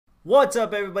What's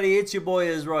up, everybody? It's your boy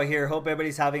Israel here. Hope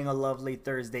everybody's having a lovely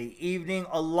Thursday evening.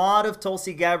 A lot of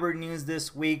Tulsi Gabbard news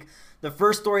this week. The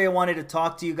first story I wanted to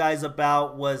talk to you guys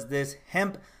about was this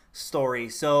hemp story.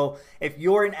 So if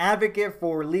you're an advocate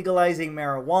for legalizing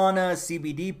marijuana,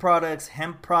 CBD products,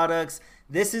 hemp products,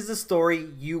 this is a story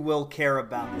you will care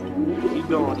about. Keep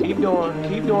going, keep going,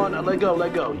 keep going. Now let go,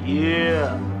 let go.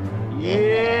 Yeah.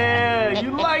 Yeah,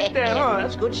 you like that, huh?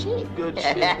 That's good shit. Good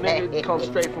shit, nigga. It comes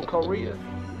straight from Korea.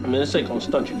 I mean, this ain't gonna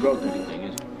stunt your growth or anything,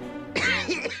 is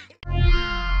it?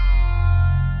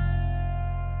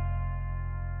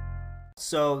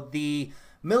 So the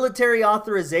Military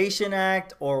Authorization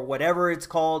Act, or whatever it's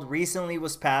called, recently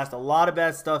was passed. A lot of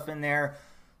bad stuff in there.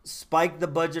 Spiked the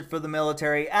budget for the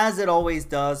military, as it always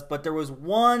does. But there was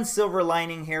one silver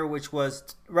lining here, which was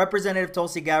Representative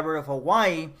Tulsi Gabbard of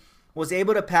Hawaii was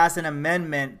able to pass an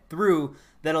amendment through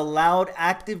that allowed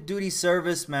active duty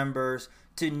service members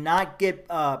to not get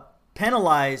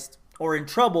penalized or in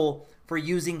trouble for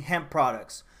using hemp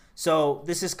products. So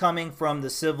this is coming from the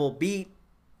Civil Beat.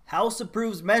 House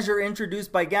approves measure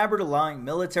introduced by Gabbard allowing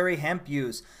military hemp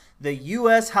use. The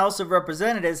U.S. House of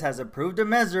Representatives has approved a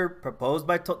measure proposed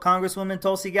by Congresswoman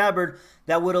Tulsi Gabbard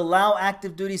that would allow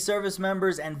active duty service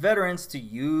members and veterans to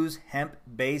use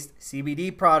hemp-based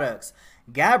CBD products.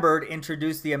 Gabbard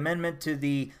introduced the amendment to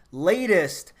the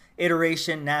latest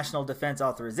iteration National Defense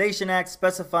Authorization Act,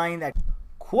 specifying that,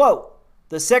 quote,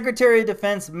 the Secretary of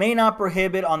Defense may not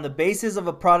prohibit on the basis of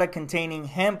a product containing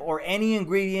hemp or any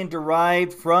ingredient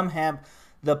derived from hemp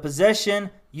the possession,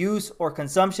 use, or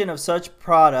consumption of such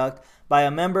product by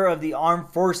a member of the armed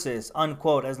forces,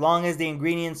 unquote, as long as the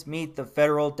ingredients meet the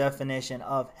federal definition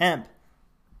of hemp.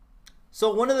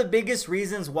 So one of the biggest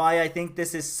reasons why I think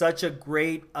this is such a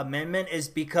great amendment is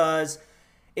because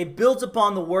it builds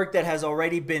upon the work that has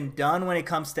already been done when it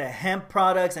comes to hemp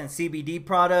products and CBD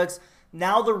products.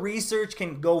 Now the research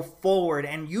can go forward,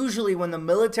 and usually when the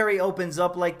military opens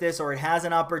up like this, or it has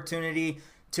an opportunity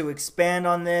to expand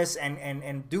on this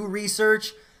and do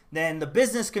research, then the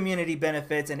business community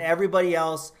benefits and everybody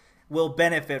else will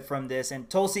benefit from this. And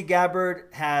Tulsi Gabbard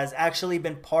has actually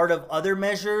been part of other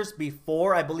measures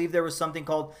before. I believe there was something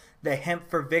called the Hemp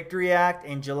for Victory Act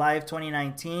in July of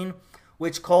 2019,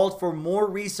 which called for more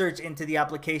research into the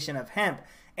application of hemp.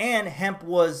 And hemp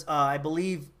was, I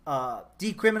believe,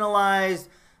 decriminalized,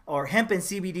 or hemp and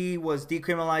CBD was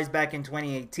decriminalized back in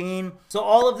 2018. So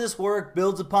all of this work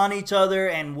builds upon each other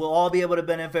and we'll all be able to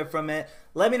benefit from it.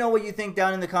 Let me know what you think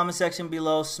down in the comment section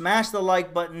below. Smash the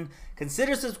like button.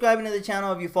 Consider subscribing to the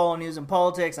channel if you follow news and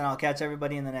politics, and I'll catch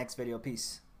everybody in the next video.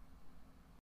 Peace.